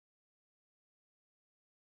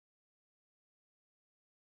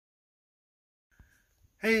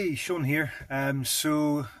Hey, Sean here.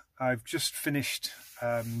 So I've just finished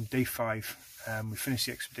day 5. We finished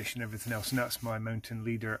the expedition and everything else, and that's my mountain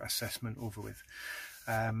leader assessment over with.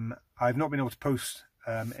 I've not been able to post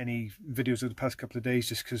any videos over the past couple of days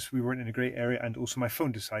just because we weren't in a great area, and also my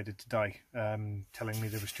phone decided to die, telling me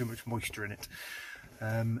there was too much moisture in it.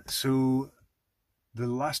 So the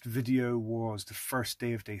last video was the first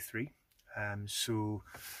day of day 3. Of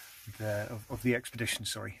the expedition,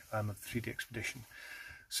 of the 3-day expedition.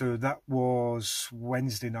 So that was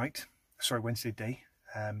Wednesday day.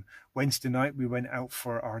 Wednesday night we went out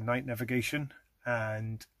for our night navigation,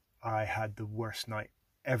 and I had the worst night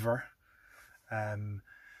ever. An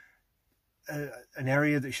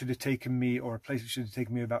area that should have taken me, or a place that should have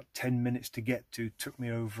taken me about 10 minutes to get to, took me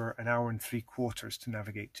over an hour and 3/4 to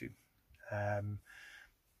navigate to.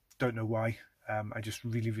 Don't know why. I just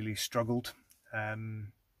really struggled.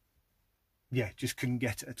 Yeah, just couldn't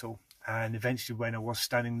get it at all. And eventually when I was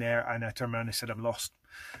standing there and I turned around and said I'm lost,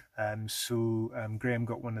 Graham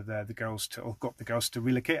got the girls to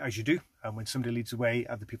relocate, as you do. And when somebody leads the way,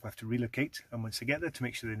 other people have to relocate, and once they get there, to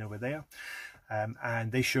make sure they know where they are.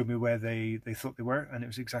 And they showed me where they thought they were, and it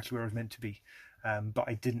was exactly where I was meant to be. But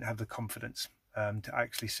I didn't have the confidence to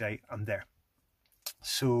actually say I'm there.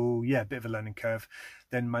 So yeah, a bit of a learning curve.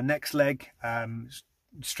 Then my next leg,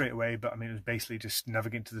 straight away, but I mean it was basically just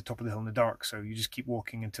navigating to the top of the hill in the dark, so you just keep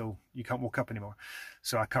walking until you can't walk up anymore,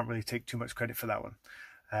 so I can't really take too much credit for that one.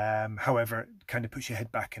 However, it kind of puts your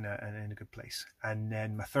head back in a good place. And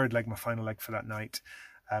then my third leg, my final leg for that night,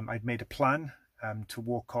 I'd made a plan to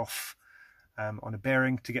walk off on a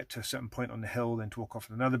bearing to get to a certain point on the hill, then to walk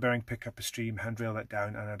off on another bearing, pick up a stream, handrail that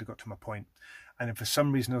down, and I'd got to my point. And then for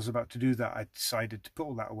some reason I was about to do that, I decided to put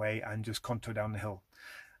all that away and just contour down the hill,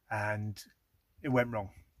 and it went wrong.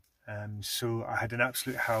 So I had an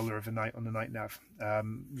absolute howler of a night on the night nav. I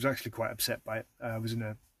was actually quite upset by it. I was in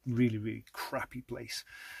a really crappy place.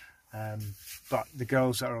 But the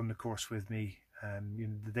girls that are on the course with me,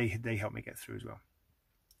 they helped me get through as well.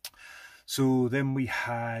 So then we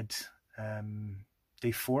had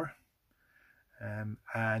day 4.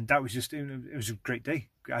 And that was just, it was a great day.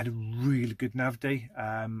 I had a really good nav day.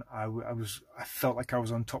 I felt like I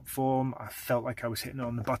was on top form. I felt like I was hitting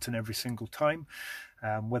on the button every single time.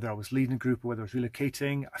 Whether I was leading a group or whether I was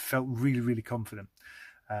relocating, I felt really confident.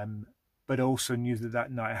 But I also knew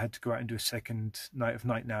that night I had to go out and do a second night of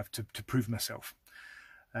night nav to prove myself.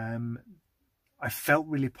 I felt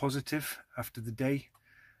really positive after the day,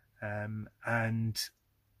 and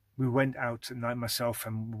we went out at night, myself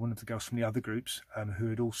and one of the girls from the other groups, who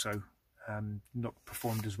had also not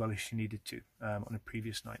performed as well as she needed to on a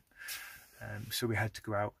previous night. So we had to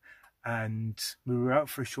go out, and we were out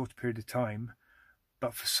for a short period of time,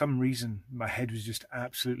 but for some reason my head was just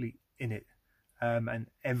absolutely in it. And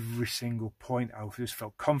every single point I just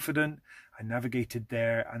felt confident. I navigated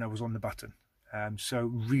there and I was on the button. So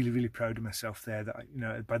really proud of myself there,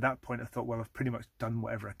 that by that point I thought, well, I've pretty much done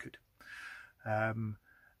whatever I could.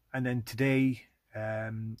 And then today,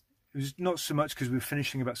 it was not so much because we were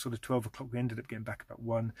finishing about sort of 12 o'clock. We ended up getting back about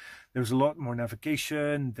 1. There was a lot more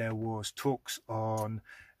navigation. There was talks on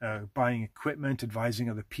buying equipment, advising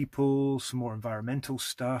other people, some more environmental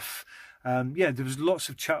stuff. Yeah, there was lots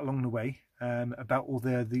of chat along the way about all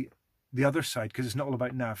the other side, because it's not all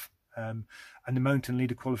about nav. And the mountain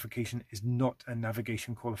leader qualification is not a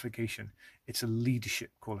navigation qualification. It's a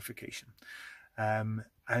leadership qualification.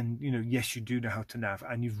 And yes, you do know how to nav,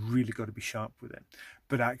 and you've really got to be sharp with it,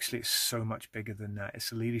 but actually it's so much bigger than that. It's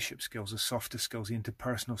the leadership skills, the softer skills, the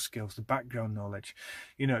interpersonal skills, the background knowledge.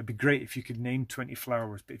 It'd be great if you could name 20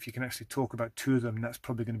 flowers, but if you can actually talk about 2 of them, that's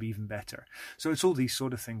probably going to be even better. So it's all these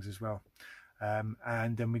sort of things as well.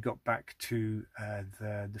 And then we got back to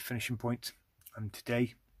the finishing point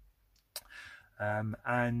today,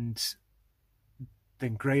 and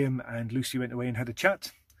then Graham and Lucy went away and had a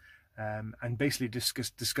chat. And basically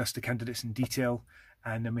discussed the candidates in detail,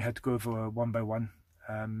 and then we had to go over one by one.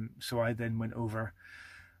 So I then went over,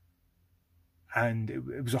 and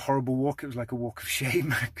it was a horrible walk. It was like a walk of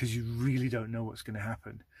shame because you really don't know what's going to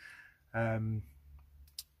happen. I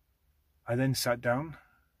then sat down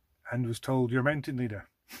and was told, "You're a mountain leader,"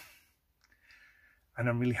 and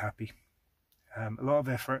I'm really happy. A lot of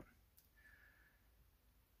effort.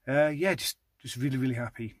 Yeah, just really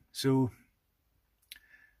happy. So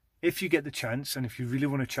if you get the chance, and if you really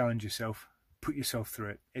want to challenge yourself, put yourself through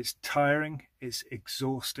it. It's tiring, it's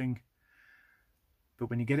exhausting,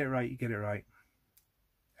 but when you get it right, you get it right.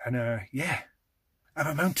 And yeah, I'm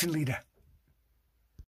a mountain leader.